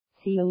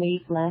COA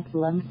flags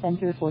Lung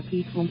Center for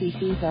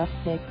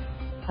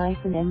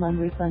P22.6-M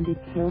unrefunded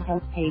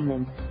PhilHealth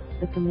payments.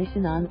 The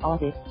Commission on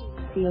Audit,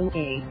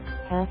 COA,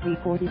 has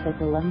reported that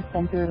the Lung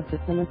Center of the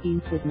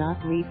Philippines did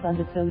not refund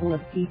a total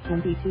of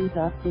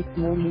P22.6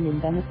 million in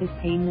benefit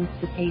payments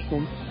to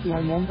patients who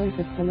are members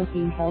of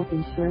Philippine Health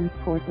Insurance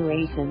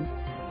Corporation,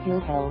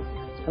 PhilHealth,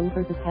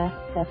 over the past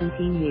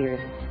 17 years.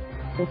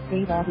 The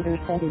state auditor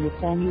said in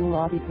its annual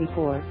audit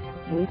report,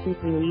 which is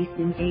released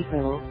in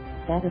April,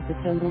 that of the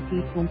total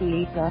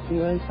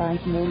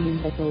P28.05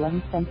 million that the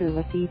Lung Center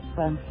received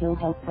from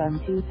PhilHealth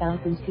from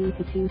 2002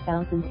 to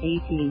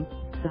 2018,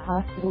 the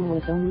hospital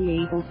was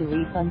only able to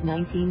refund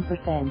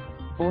 19%,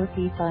 or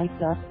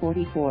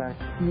P5.44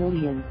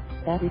 million,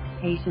 that its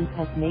patients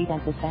had made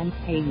as advance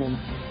payments.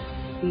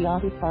 The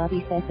audit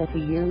body said that the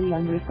yearly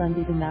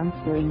unrefunded amounts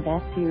during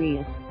that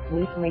period,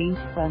 which ranged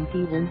from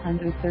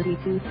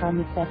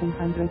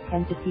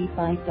P132,710 to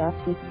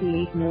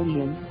P5.68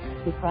 million,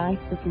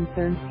 deprived the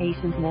concerned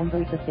patient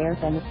members of their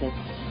benefits.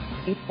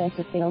 It said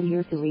the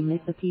failure to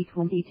remit the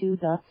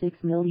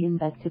P22.6 million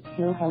back to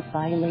PhilHealth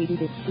violated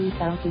its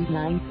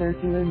 2009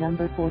 Circular No.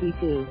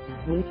 42,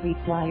 which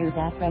required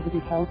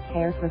accredited health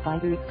care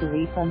providers to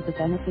refund the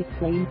benefit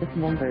claims of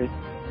members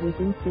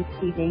within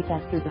 60 days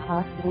after the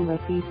hospital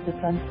receives the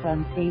funds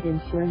from state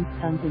insurance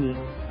companies.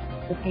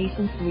 The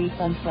patient's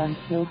refund from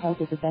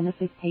PhilHealth is a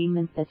benefit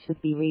payment that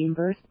should be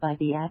reimbursed by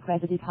the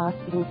accredited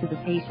hospital to the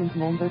patient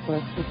member for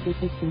a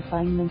specific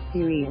confinement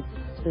period,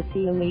 the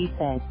COA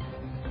said.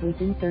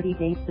 Within 30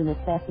 days the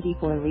necessity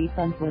for a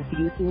refund was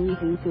usually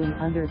due to an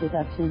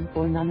underdeduction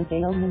or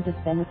nonavailment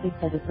of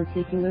benefits at a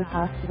particular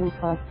hospital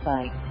caused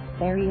by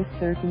various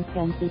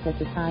circumstances at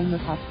the time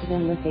of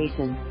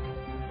hospitalization.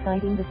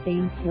 Citing the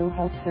same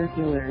PhilHealth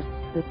circular,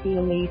 the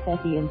COA said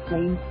the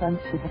unclaimed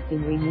funds should have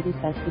been remitted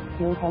back to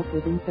PhilHealth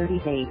within 30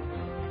 days.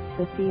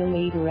 The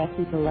COA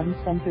directed the Lung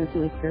Center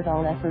to exert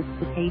all efforts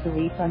to pay the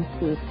refunds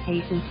to its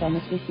patient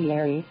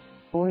beneficiaries,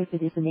 or if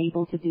it is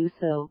unable to do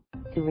so,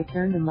 to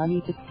return the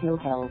money to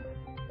PhilHealth.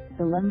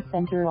 The Lung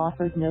Center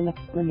offered no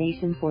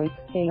explanation for its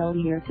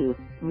failure to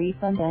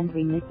refund and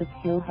remit the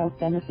PhilHealth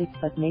benefits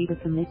but made a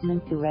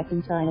commitment to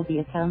reconcile the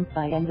account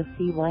by end of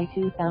CY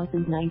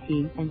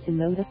 2019 and to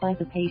notify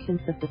the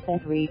patients of the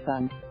said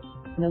refund.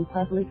 No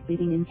public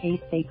bidding in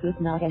case they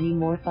could not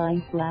anymore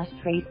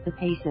find/trace the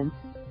patients,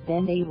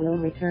 then they will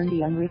return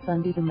the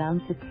unrefunded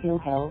amount to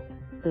PhilHealth,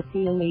 the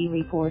COA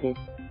reported.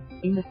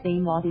 In the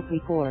same audit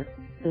report,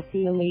 the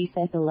COA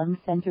said the Lung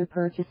Center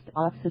purchased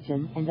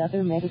oxygen and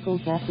other medical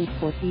gases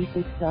for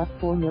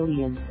P6.4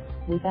 million,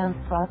 without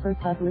proper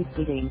public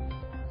bidding.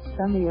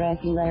 Some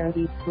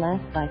irregularities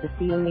flagged by the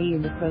COA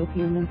in the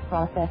procurement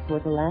process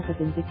was a lack of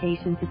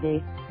invitation to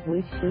bid,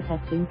 which should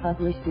have been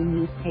published in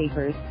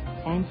newspapers,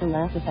 and the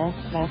lack of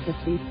abstract of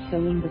bids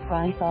showing the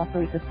price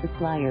offers of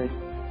suppliers.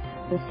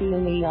 The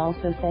COA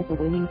also said the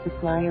winning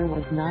supplier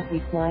was not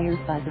required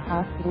by the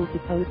hospital to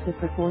post a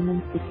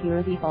performance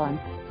security bond,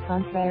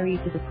 contrary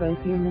to the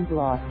procurement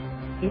law.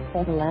 It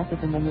said a lack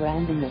of a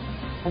memorandum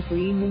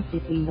agreement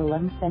between the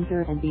Lung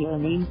Center and the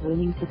unnamed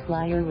winning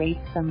supplier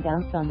raised some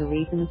doubts on the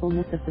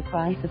reasonableness of the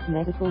price of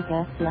medical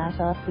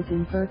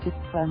gas/oxygen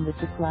purchased from the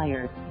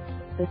supplier.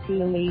 The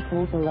COA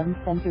told the Lung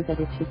Center that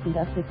it should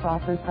conduct a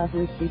proper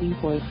public bidding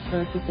for its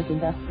purchase of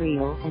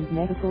industrial and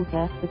medical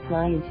gas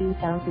supply in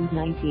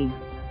 2019.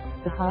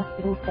 The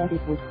hospital said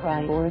it would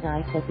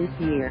prioritize that this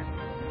year.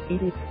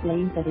 It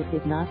explained that it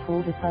did not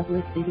hold a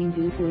public bidding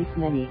due to its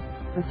many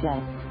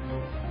projects.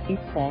 It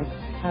said,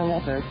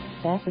 however,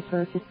 that the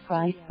purchase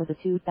price for the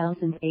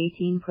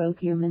 2018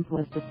 procurement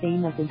was the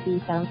same as in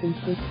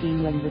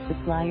 2015 when the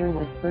supplier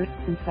was first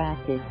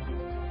contracted.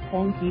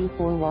 Thank you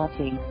for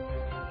watching.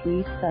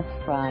 Please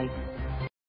subscribe.